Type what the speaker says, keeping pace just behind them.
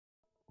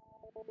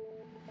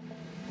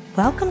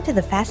Welcome to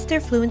the Faster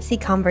Fluency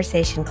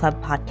Conversation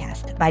Club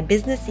podcast by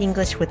Business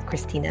English with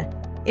Christina.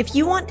 If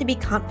you want to be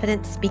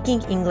confident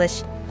speaking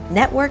English,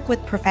 network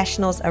with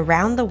professionals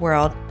around the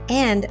world,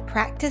 and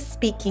practice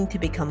speaking to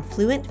become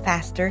fluent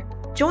faster,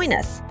 join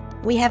us.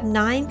 We have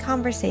 9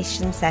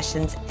 conversation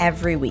sessions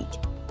every week.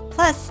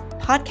 Plus,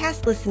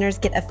 podcast listeners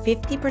get a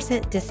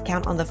 50%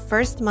 discount on the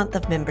first month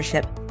of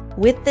membership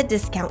with the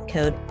discount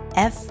code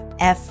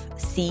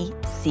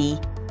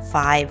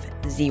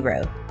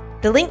FFCC50.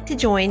 The link to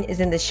join is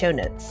in the show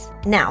notes.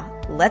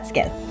 Now, let's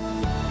go.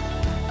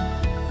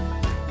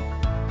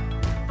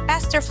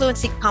 Faster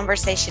Fluency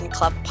Conversation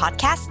Club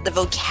podcast, the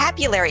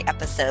vocabulary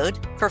episode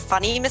for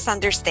funny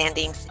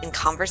misunderstandings in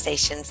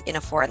conversations in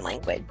a foreign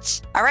language.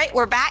 All right,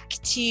 we're back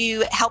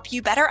to help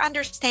you better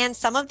understand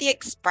some of the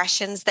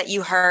expressions that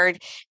you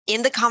heard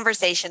in the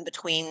conversation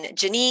between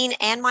Janine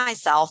and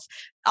myself,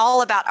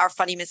 all about our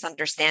funny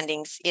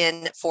misunderstandings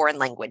in foreign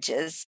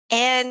languages.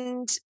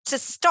 And to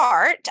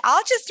start,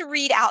 I'll just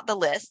read out the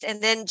list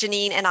and then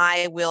Janine and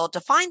I will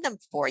define them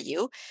for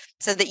you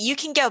so that you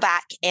can go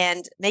back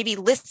and maybe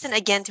listen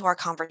again to our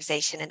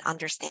conversation and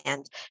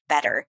understand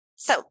better.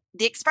 So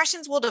the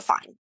expressions we'll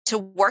define: to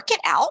work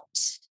it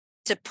out,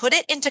 to put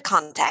it into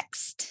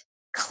context,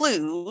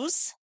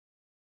 clues,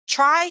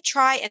 try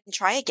and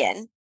try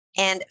again,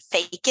 and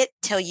fake it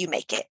till you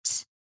make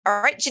it. All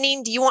right,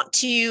 Janine, do you want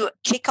to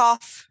kick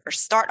off or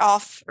start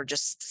off or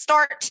just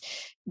start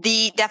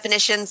the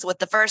definitions with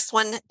the first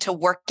one, to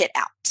work it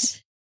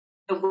out?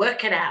 To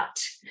work it out.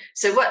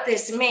 So what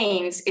this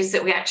means is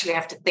that we actually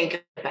have to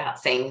think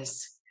about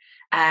things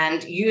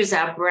and use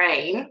our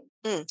brain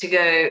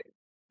to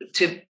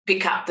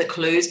pick up the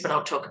clues, but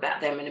I'll talk about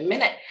them in a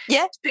minute.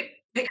 Yeah. To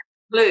pick up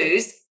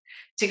clues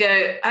to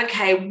go,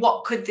 okay,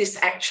 what could this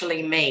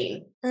actually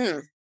mean?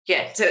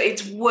 Yeah, so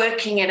it's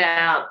working it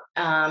out,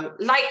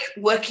 like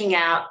working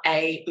out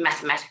a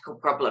mathematical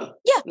problem.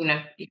 Yeah. You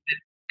know, you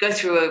go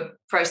through a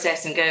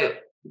process and go,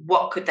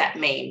 what could that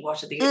mean?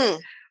 What are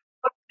the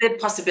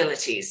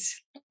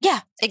possibilities? Yeah,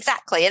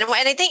 exactly. And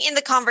I think in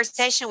the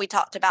conversation, we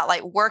talked about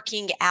like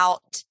working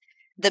out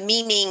the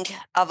meaning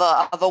of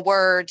a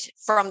word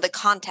from the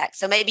context.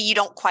 So maybe you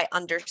don't quite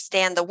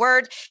understand the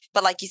word,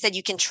 but like you said,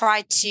 you can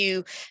try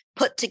to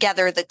put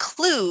together the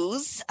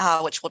clues,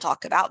 which we'll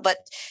talk about, but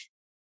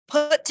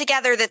put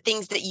together the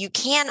things that you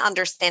can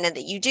understand and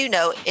that you do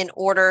know in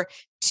order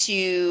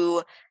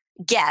to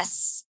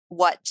guess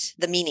what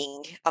the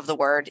meaning of the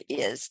word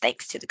is,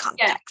 thanks to the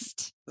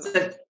context. Yeah.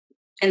 So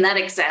in that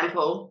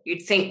example,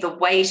 you'd think the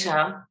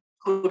waiter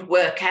could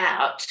work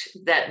out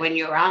that when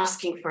you're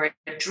asking for a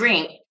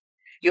drink,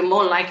 you're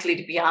more likely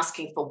to be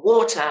asking for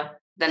water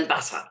than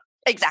butter.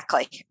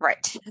 Exactly.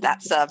 Right.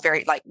 That's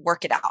very like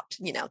work it out,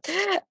 you know.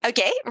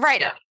 Okay. Right.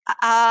 Yeah.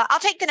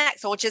 I'll take the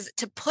next one, which is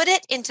to put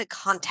it into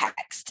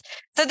context.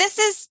 So this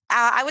is,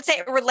 I would say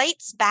it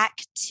relates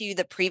back to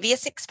the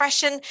previous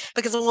expression,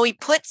 because when we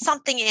put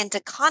something into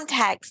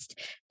context,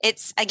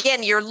 it's,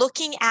 again, you're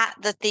looking at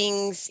the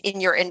things in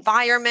your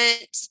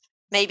environment,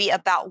 maybe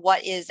about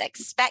what is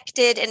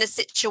expected in a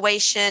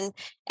situation,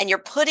 and you're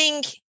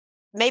putting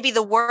maybe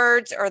the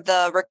words or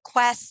the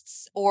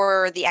requests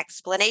or the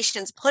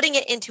explanations, putting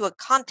it into a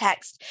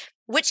context,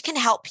 which can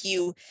help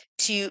you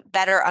to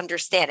better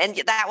understand. And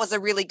that was a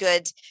really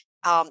good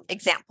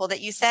example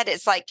that you said.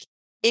 It's like,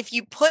 if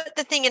you put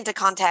the thing into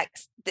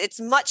context, it's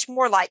much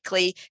more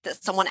likely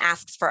that someone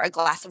asks for a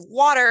glass of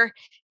water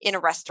in a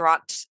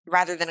restaurant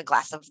rather than a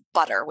glass of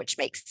butter, which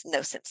makes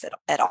no sense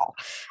at all.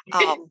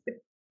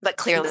 But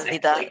clearly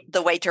Exactly.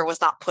 the waiter was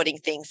not putting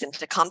things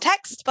into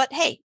context. But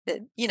hey,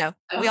 you know,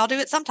 we all do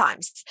it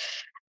sometimes.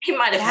 He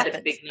might have had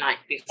a big night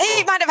before.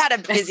 He might have had a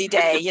busy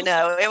day, you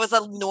know. It was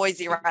a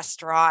noisy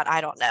restaurant. I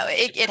don't know.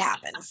 It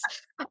happens.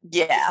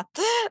 Yeah.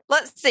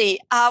 Let's see.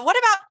 What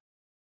about,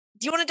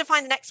 do you want to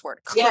define the next word?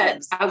 Clues. Yeah,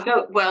 I'll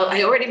go. Well,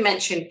 I already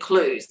mentioned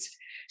clues.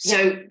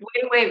 So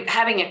when we're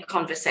having a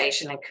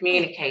conversation and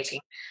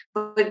communicating,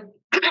 we're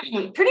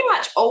pretty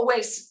much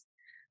always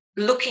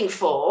looking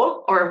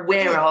for or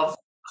aware of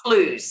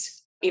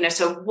clues. You know,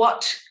 so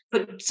what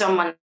could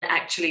someone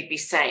actually be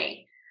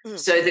saying?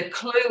 So the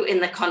clue in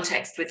the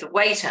context with the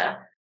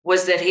waiter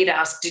was that he'd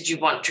asked, did you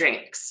want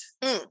drinks?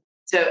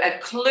 So a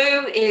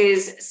clue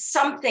is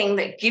something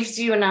that gives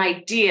you an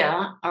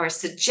idea or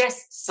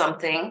suggests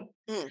something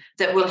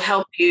that will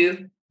help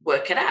you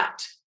work it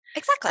out.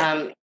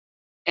 Exactly.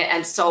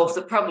 And solve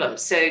the problem.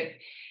 So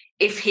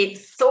if he'd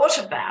thought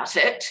about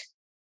it,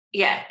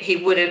 he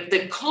would have,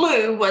 the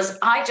clue was,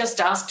 I just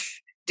asked,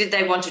 did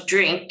they want a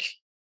drink?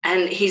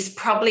 And he's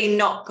probably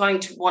not going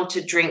to want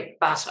to drink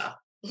butter.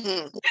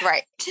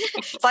 Right.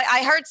 It's like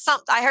I heard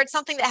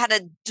something that had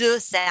a d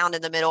sound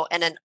in the middle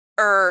and an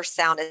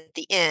sound at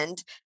the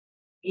end.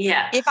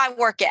 Yeah. If I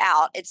work it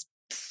out, it's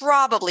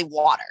probably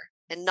water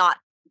and not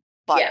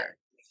butter.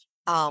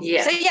 So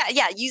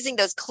using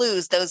those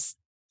clues, those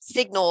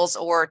signals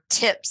or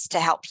tips to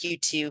help you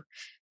to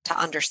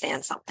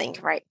understand something,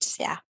 right?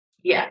 Yeah.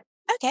 Yeah.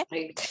 Okay.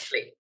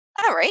 Exactly.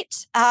 All right.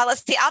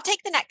 Let's see. I'll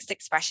take the next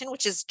expression,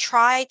 which is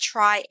try,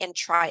 and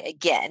try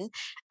again.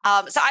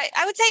 So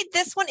I would say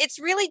this one, it's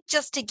really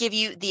just to give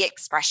you the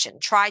expression,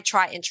 try,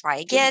 and try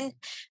again.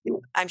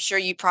 I'm sure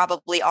you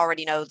probably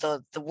already know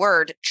the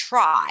word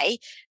try,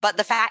 but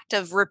the fact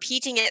of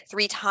repeating it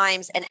 3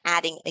 times and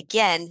adding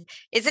again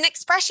is an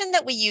expression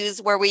that we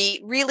use where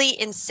we really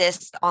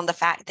insist on the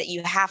fact that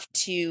you have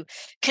to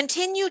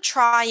continue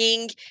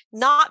trying,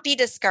 not be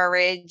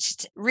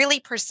discouraged, really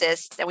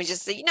persist. And we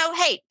just say,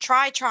 hey,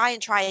 try,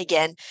 and try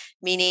again,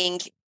 meaning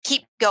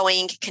keep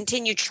going,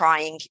 continue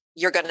trying.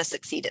 You're going to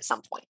succeed at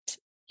some point.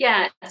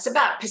 Yeah, it's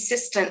about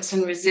persistence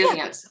and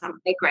resilience.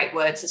 They're great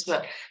words as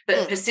well,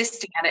 but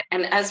persisting at it.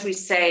 And as we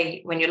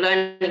say, when you're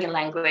learning a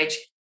language,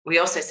 we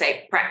also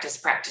say practice,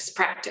 practice,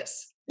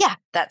 practice. Yeah,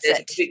 that's There's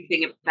it. a big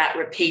thing about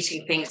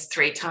repeating things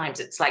 3 times.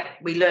 It's like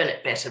we learn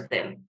it better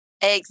then.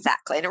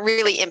 Exactly. And it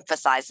really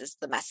emphasizes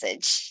the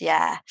message.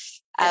 Yeah.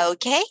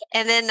 Okay.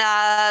 And then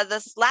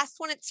this last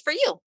one, it's for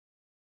you.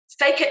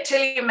 Fake it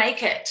till you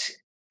make it.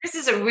 This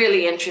is a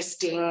really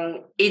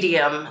interesting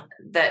idiom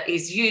that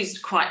is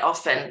used quite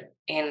often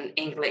in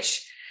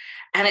English.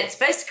 And it's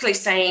basically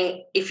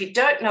saying, if you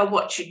don't know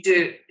what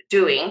you're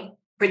doing,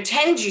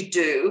 pretend you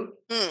do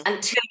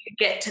until you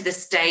get to the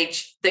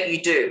stage that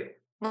you do.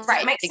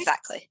 Right,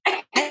 exactly.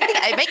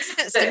 It makes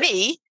sense to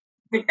me.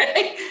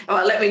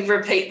 Well, let me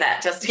repeat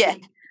that. So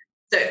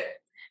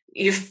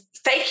you're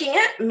faking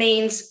it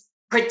means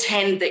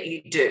pretend that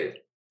you do.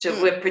 So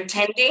we're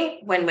pretending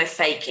when we're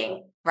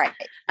faking. Right.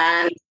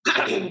 And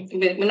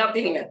we're not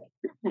being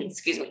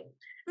excuse me.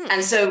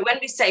 And so when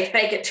we say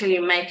fake it till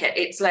you make it,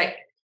 it's like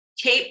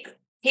keep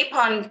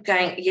on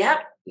going,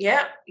 yep,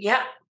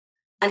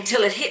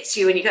 until it hits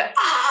you and you go,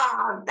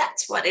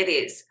 that's what it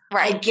is.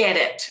 Right. I get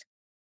it.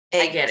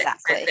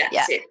 Exactly. So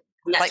that's it.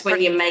 And that's like when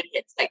you make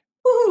it. It's like,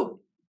 woo.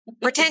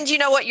 Pretend you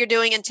know what you're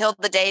doing until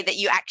the day that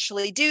you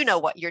actually do know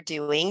what you're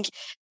doing.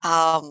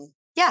 And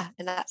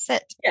that's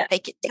it. Yeah.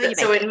 Fake it till you make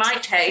it. So in my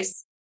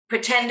case,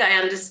 pretend I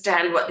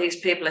understand what these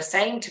people are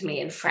saying to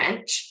me in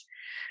French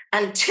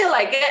until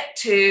I get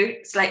to,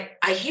 it's like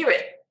I hear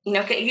it,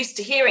 get used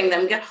to hearing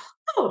them go,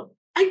 oh,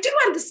 I do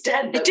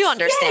understand. I do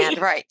understand,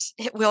 right.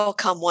 It will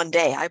come one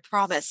day, I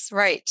promise.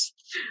 Right.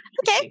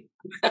 Okay.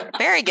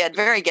 Very good.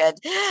 Very good.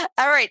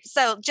 All right.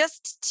 So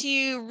just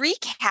to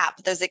recap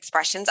those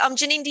expressions,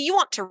 Janine, do you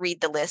want to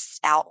read the list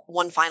out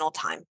one final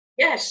time?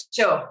 Yes,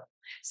 sure.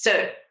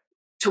 So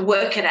to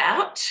work it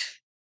out,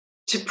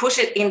 to put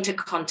it into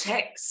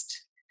context,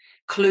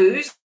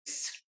 clues,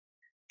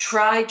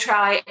 try,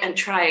 and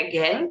try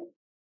again,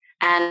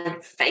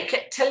 and fake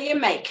it till you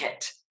make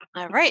it.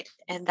 All right.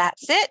 And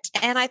that's it.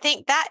 And I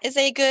think that is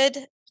a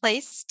good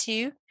place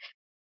to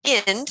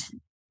end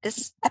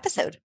this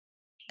episode.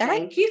 All right.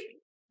 Thank you.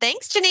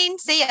 Thanks, Janine.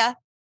 See ya.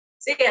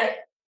 See ya.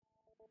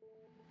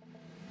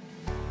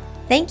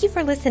 Thank you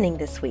for listening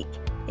this week.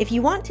 If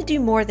you want to do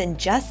more than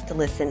just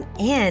listen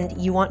and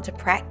you want to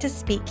practice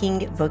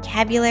speaking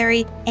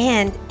vocabulary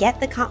and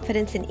get the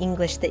confidence in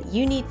English that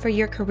you need for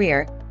your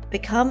career,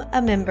 become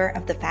a member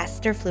of the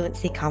Faster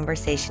Fluency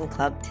Conversation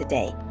Club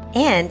today.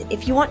 And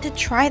if you want to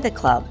try the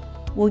club,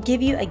 we'll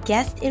give you a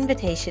guest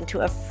invitation to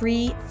a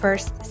free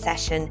first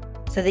session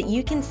so that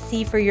you can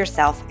see for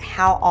yourself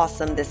how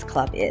awesome this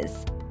club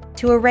is.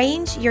 To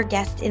arrange your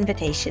guest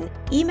invitation,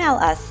 email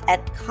us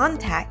at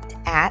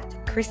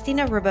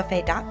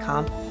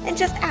contact@ChristinaRebuffet.com and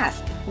just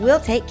ask. We'll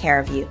take care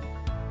of you.